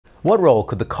What role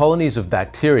could the colonies of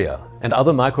bacteria and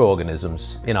other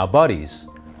microorganisms in our bodies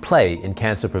play in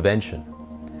cancer prevention?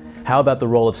 How about the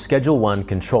role of Schedule I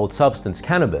controlled substance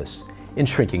cannabis in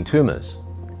shrinking tumors?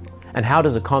 And how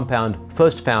does a compound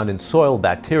first found in soil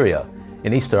bacteria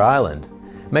in Easter Island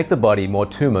make the body more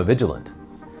tumor vigilant?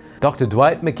 Dr.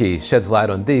 Dwight McKee sheds light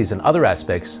on these and other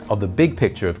aspects of the big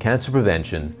picture of cancer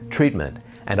prevention, treatment,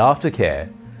 and aftercare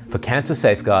for Cancer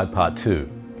Safeguard Part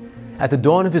 2. At the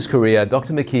dawn of his career,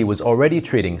 Dr. McKee was already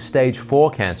treating stage 4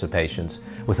 cancer patients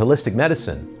with holistic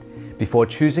medicine before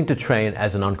choosing to train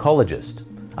as an oncologist,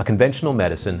 a conventional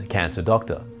medicine cancer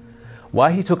doctor.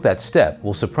 Why he took that step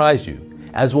will surprise you,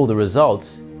 as will the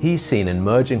results he's seen in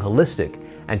merging holistic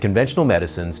and conventional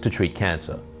medicines to treat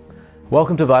cancer.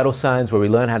 Welcome to Vital Signs, where we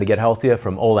learn how to get healthier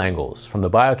from all angles, from the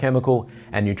biochemical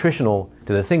and nutritional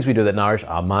to the things we do that nourish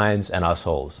our minds and our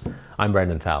souls. I'm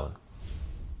Brendan Fallon.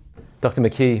 Dr.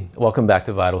 McKee, welcome back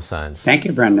to Vital Signs. Thank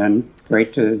you, Brendan.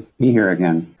 Great to be here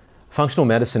again. Functional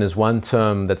medicine is one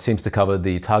term that seems to cover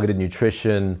the targeted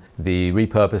nutrition, the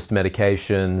repurposed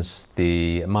medications,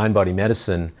 the mind-body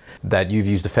medicine that you've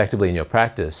used effectively in your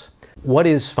practice. What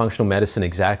is functional medicine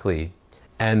exactly?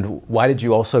 And why did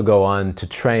you also go on to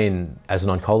train as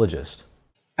an oncologist?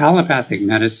 Allopathic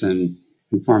medicine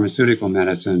and pharmaceutical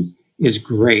medicine is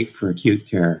great for acute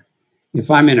care. If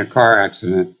I'm in a car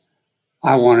accident,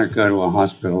 I want to go to a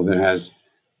hospital that has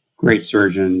great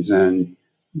surgeons and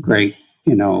great,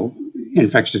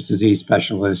 infectious disease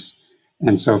specialists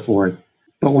and so forth.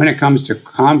 But when it comes to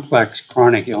complex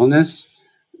chronic illness,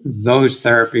 those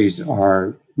therapies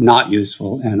are not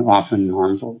useful and often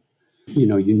harmful.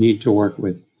 You need to work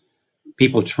with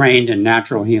people trained in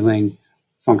natural healing,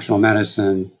 functional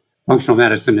medicine. Functional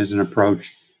medicine is an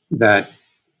approach that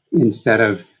instead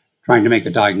of trying to make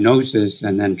a diagnosis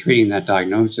and then treating that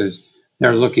diagnosis,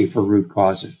 they're looking for root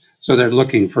causes. So they're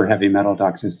looking for heavy metal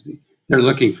toxicity. They're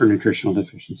looking for nutritional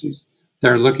deficiencies.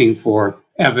 They're looking for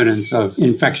evidence of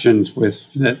infections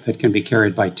that can be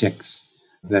carried by ticks,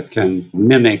 that can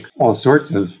mimic all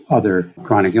sorts of other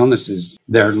chronic illnesses.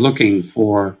 They're looking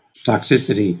for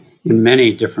toxicity in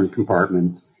many different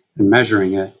compartments and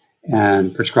measuring it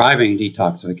and prescribing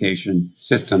detoxification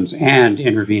systems and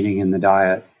intervening in the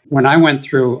diet. When I went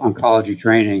through oncology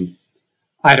training,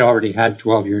 I'd already had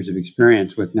 12 years of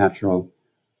experience with natural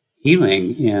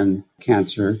healing in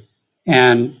cancer,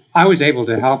 and I was able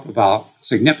to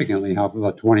significantly help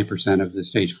about 20% of the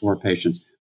stage 4 patients.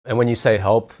 And when you say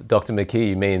help, Dr. McKee,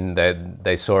 you mean that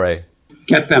they saw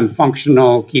get them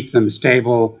functional, keep them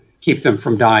stable, keep them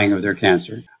from dying of their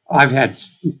cancer. I've had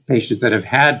patients that have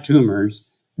had tumors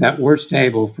that were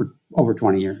stable for over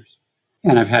 20 years.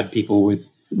 And I've had people with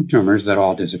tumors that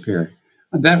all disappeared.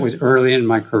 That was early in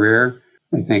my career.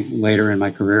 I think later in my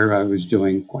career, I was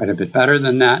doing quite a bit better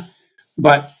than that.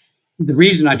 But the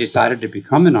reason I decided to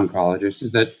become an oncologist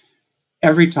is that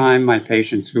every time my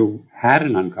patients who had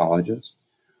an oncologist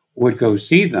would go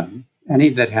see them, any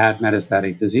that had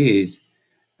metastatic disease,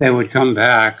 they would come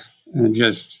back and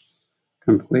just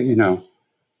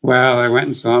well, I went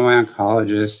and saw my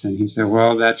oncologist and he said,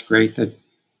 well, that's great that,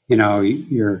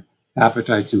 your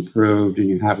appetite's improved and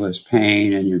you have less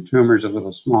pain and your tumor's a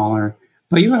little smaller,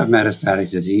 but you have metastatic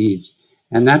disease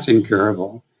and that's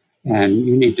incurable. And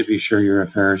you need to be sure your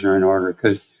affairs are in order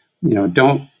because,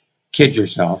 don't kid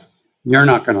yourself. You're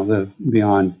not going to live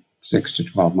beyond 6 to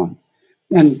 12 months.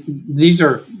 And these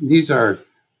are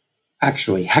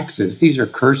actually hexes. These are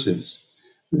curses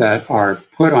that are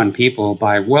put on people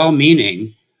by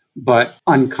well-meaning but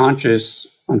unconscious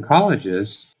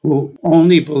oncologists who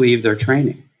only believe their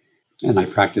training. And I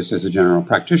practiced as a general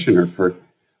practitioner for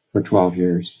 12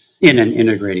 years in an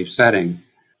integrative setting.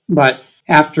 But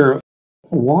after a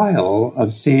while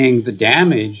of seeing the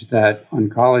damage that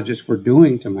oncologists were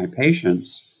doing to my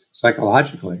patients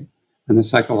psychologically, and the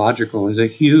psychological is a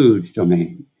huge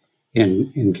domain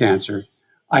in cancer,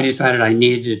 I decided I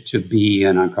needed to be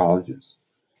an oncologist.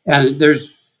 And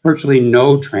there's virtually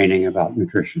no training about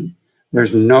nutrition.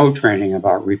 There's no training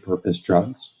about repurposed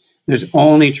drugs. There's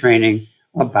only training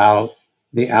about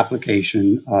the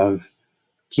application of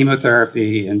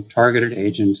chemotherapy and targeted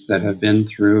agents that have been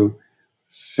through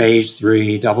phase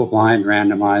 3, double-blind,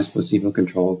 randomized,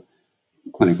 placebo-controlled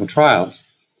clinical trials.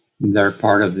 They're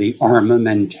part of the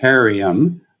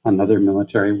armamentarium, another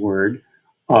military word,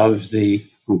 of the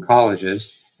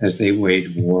oncologist as they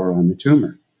wage war on the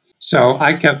tumor. So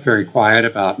I kept very quiet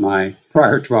about my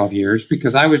prior 12 years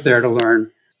because I was there to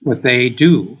learn what they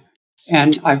do.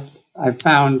 And I've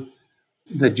found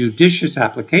the judicious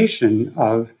application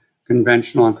of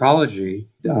conventional oncology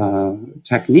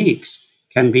techniques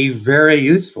can be very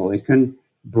useful. It can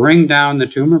bring down the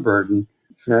tumor burden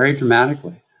very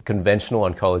dramatically. Conventional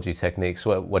oncology techniques,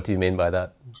 what do you mean by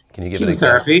that? Can you give an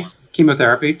example?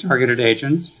 Chemotherapy, targeted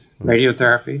agents,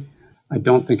 radiotherapy. I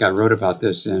don't think I wrote about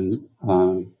this in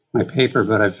my paper,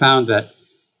 but I found that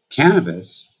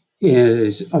cannabis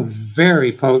is a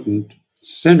very potent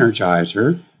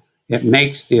synergizer. It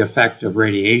makes the effect of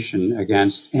radiation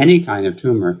against any kind of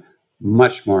tumor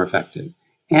much more effective,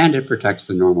 and it protects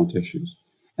the normal tissues.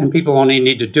 And people only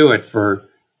need to do it for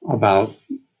about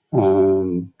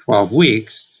 12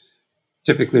 weeks.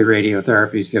 Typically,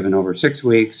 radiotherapy is given over 6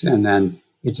 weeks, and then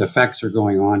its effects are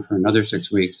going on for another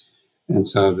 6 weeks. And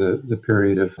so the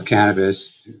period of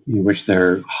cannabis in which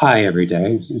they're high every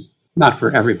day, not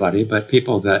for everybody, but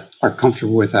people that are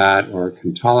comfortable with that or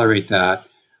can tolerate that,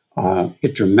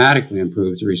 it dramatically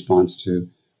improves the response to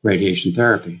radiation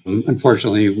therapy.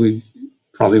 Unfortunately, we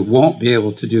probably won't be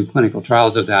able to do clinical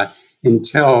trials of that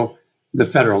until the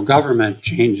federal government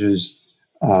changes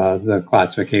the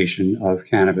classification of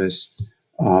cannabis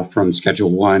from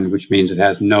Schedule 1, which means it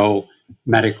has no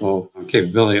medical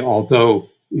capability, although,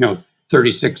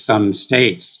 30 some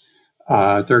states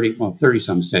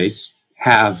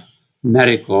have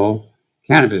medical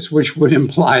cannabis, which would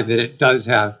imply that it does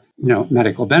have,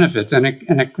 medical benefits. And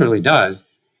it clearly does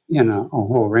in a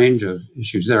whole range of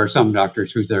issues. There are some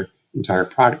doctors whose their entire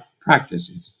practice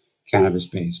is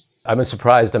cannabis-based. I'm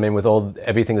surprised, with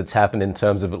everything that's happened in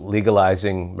terms of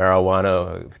legalizing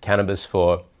marijuana, cannabis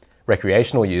for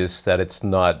recreational use, that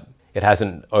it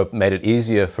hasn't made it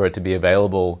easier for it to be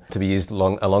available, to be used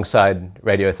alongside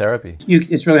radiotherapy.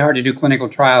 It's really hard to do clinical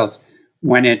trials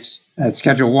when it's at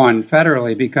Schedule 1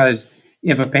 federally, because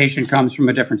if a patient comes from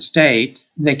a different state,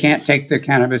 they can't take the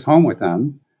cannabis home with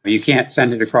them. You can't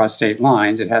send it across state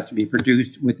lines. It has to be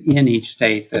produced within each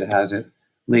state that has it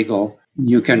legal.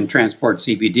 You can transport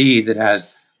CBD that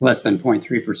has less than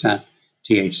 0.3%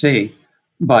 THC,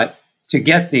 but to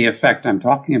get the effect I'm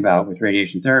talking about with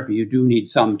radiation therapy, you do need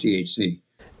some THC.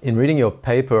 In reading your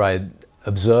paper, I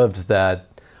observed that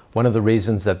one of the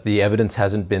reasons that the evidence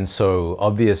hasn't been so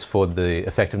obvious for the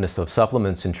effectiveness of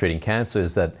supplements in treating cancer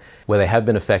is that where they have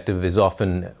been effective is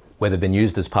often where they've been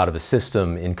used as part of a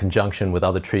system in conjunction with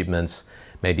other treatments,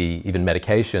 maybe even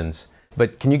medications.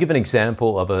 But can you give an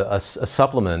example of a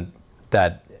supplement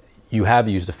that you have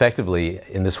used effectively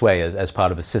in this way as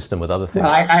part of a system with other things?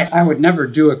 Well, I would never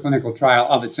do a clinical trial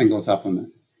of a single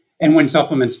supplement. And when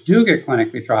supplements do get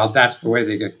clinically trialed, that's the way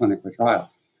they get clinically trialed.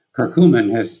 Curcumin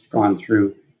has gone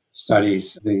through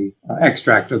studies. The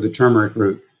extract of the turmeric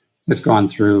root has gone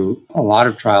through a lot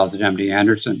of trials at MD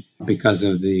Anderson because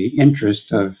of the interest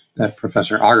that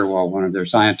Professor Agarwal, one of their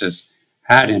scientists,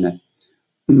 had in it.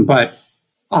 But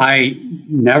I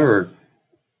never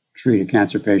treat a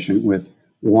cancer patient with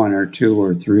 1 or 2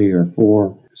 or 3 or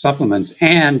 4 supplements.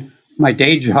 And my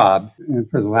day job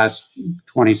for the last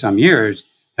 20 some years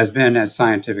has been as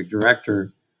scientific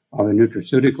director of a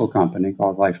nutraceutical company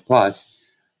called Life Plus.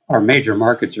 Our major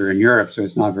markets are in Europe, so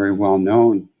it's not very well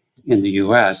known in the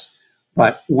US.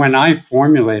 But when I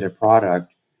formulate a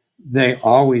product, they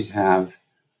always have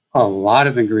a lot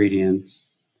of ingredients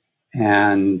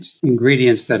and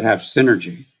ingredients that have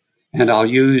synergy. And I'll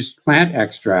use plant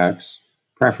extracts,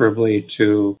 preferably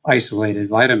to isolated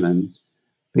vitamins,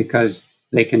 because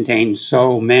they contain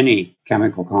so many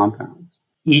chemical compounds,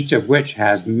 each of which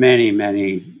has many,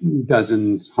 many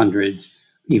dozens, hundreds,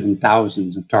 even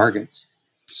thousands of targets.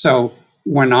 So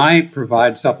when I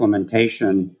provide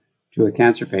supplementation to a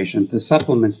cancer patient, the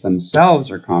supplements themselves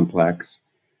are complex,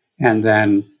 and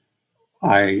then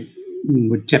I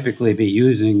would typically be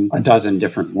using a dozen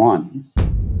different ones.